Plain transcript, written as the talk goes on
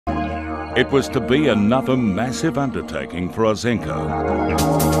It was to be another massive undertaking for Ausenco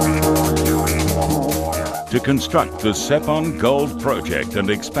to construct the Sepon Gold Project and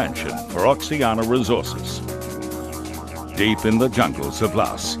expansion for Oceana Resources, deep in the jungles of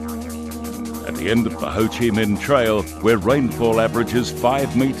Laos, at the end of the Ho Chi Minh Trail, where rainfall averages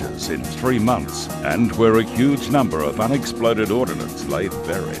 5 meters in 3 months and where a huge number of unexploded ordnance lay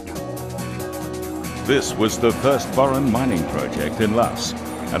buried. This was the first foreign mining project in Laos,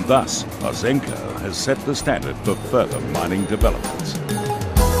 and thus Ausenco has set the standard for further mining developments.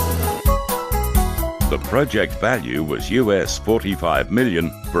 The project value was US $45 million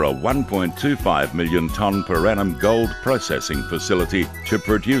for a 1.25 million tonne per annum gold processing facility to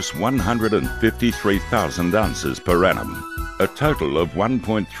produce 153,000 ounces per annum. A total of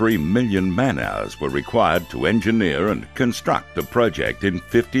 1.3 million man-hours were required to engineer and construct the project in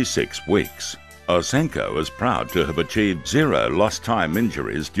 56 weeks. Ausenco is proud to have achieved 0 lost time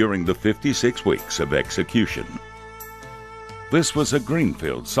injuries during the 56 weeks of execution. This was a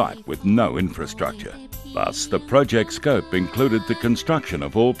greenfield site with no infrastructure. Thus, the project scope included the construction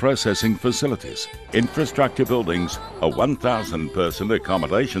of all processing facilities, infrastructure buildings, a 1,000-person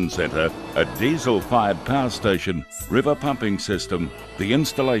accommodation centre, a diesel-fired power station, river pumping system, the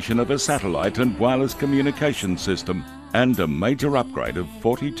installation of a satellite and wireless communication system, and a major upgrade of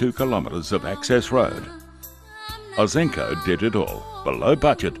 42 kilometres of access road. Ausenco did it all, below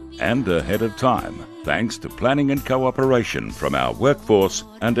budget and ahead of time, thanks to planning and cooperation from our workforce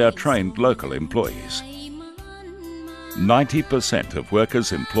and our trained local employees. 90% of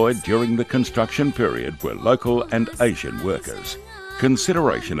workers employed during the construction period were local and Asian workers.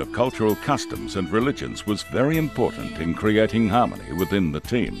 Consideration of cultural customs and religions was very important in creating harmony within the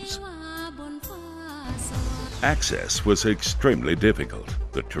teams. Access was extremely difficult.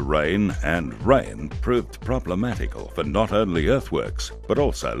 The terrain and rain proved problematical for not only earthworks, but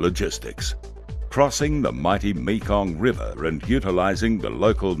also logistics. Crossing the mighty Mekong River and utilising the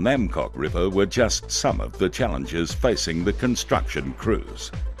local Nam Kok River were just some of the challenges facing the construction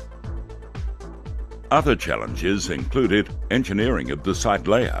crews. Other challenges included engineering of the site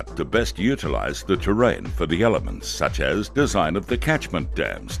layout to best utilise the terrain for the elements, such as design of the catchment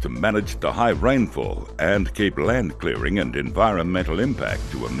dams to manage the high rainfall and keep land clearing and environmental impact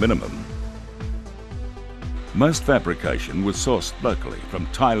to a minimum. Most fabrication was sourced locally from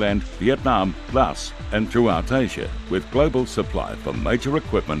Thailand, Vietnam, Laos and throughout Asia, with global supply for major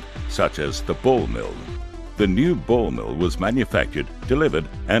equipment such as the ball mill. The new ball mill was manufactured, delivered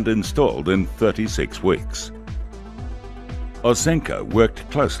and installed in 36 weeks. Ausenco worked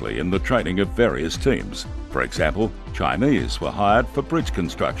closely in the training of various teams. For example, Chinese were hired for bridge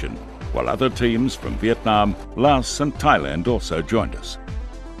construction, while other teams from Vietnam, Laos and Thailand also joined us.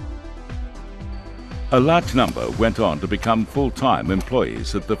 A large number went on to become full-time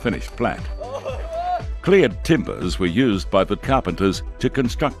employees at the finished plant. Cleared timbers were used by the carpenters to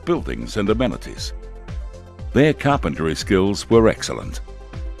construct buildings and amenities. Their carpentry skills were excellent.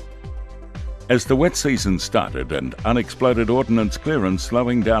 As the wet season started and unexploded ordnance clearance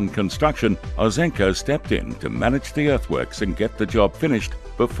slowing down construction, Ausenco stepped in to manage the earthworks and get the job finished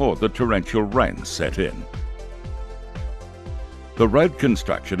before the torrential rains set in. The road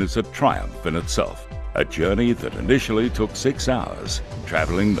construction is a triumph in itself. A journey that initially took 6 hours,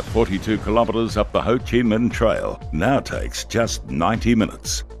 travelling the 42 kilometres up the Ho Chi Minh Trail, now takes just 90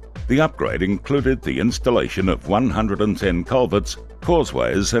 minutes. The upgrade included the installation of 110 culverts,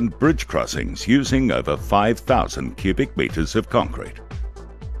 causeways and bridge crossings using over 5,000 cubic metres of concrete.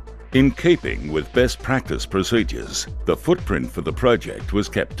 In keeping with best practice procedures, the footprint for the project was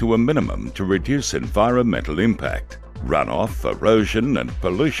kept to a minimum to reduce environmental impact. Runoff, erosion and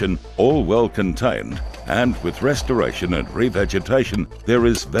pollution all well contained, and with restoration and revegetation there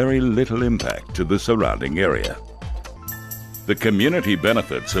is very little impact to the surrounding area. The community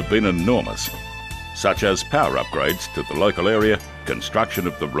benefits have been enormous, such as power upgrades to the local area, construction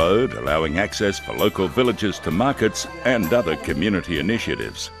of the road allowing access for local villages to markets and other community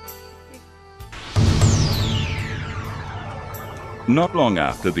initiatives. Not long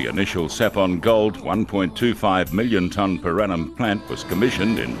after the initial Sepon Gold 1.25 million tonne per annum plant was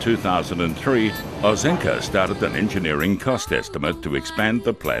commissioned in 2003, Ausenco started an engineering cost estimate to expand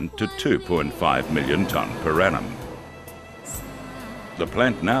the plant to 2.5 million tonne per annum. The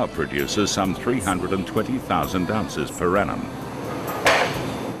plant now produces some 320,000 ounces per annum.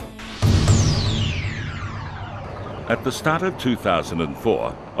 At the start of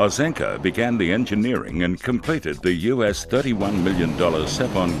 2004, Ausenco began the engineering and completed the US $31 million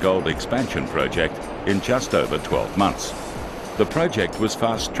Sepon Gold expansion project in just over 12 months. The project was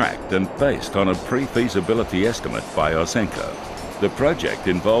fast-tracked and based on a pre-feasibility estimate by Ausenco. The project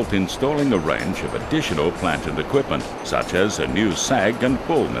involved installing a range of additional plant and equipment, such as a new SAG and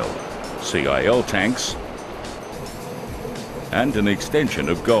ball mill, CIL tanks, and an extension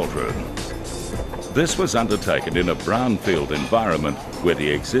of gold room. This was undertaken in a brownfield environment where the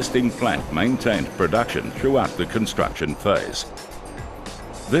existing plant maintained production throughout the construction phase.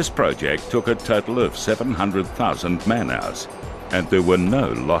 This project took a total of 700,000 man-hours, and there were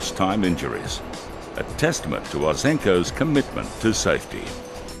no lost time injuries, a testament to Ausenco's commitment to safety.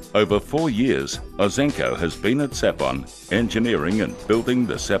 Over 4 years, Ausenco has been at Sepon, engineering and building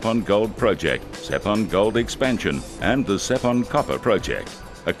the Sepon Gold Project, Sepon Gold Expansion, and the Sepon Copper Project,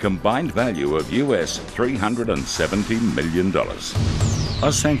 a combined value of US $370 million.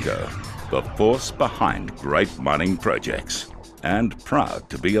 Ausenco, the force behind great mining projects, and proud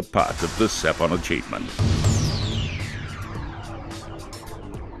to be a part of the Sepon achievement.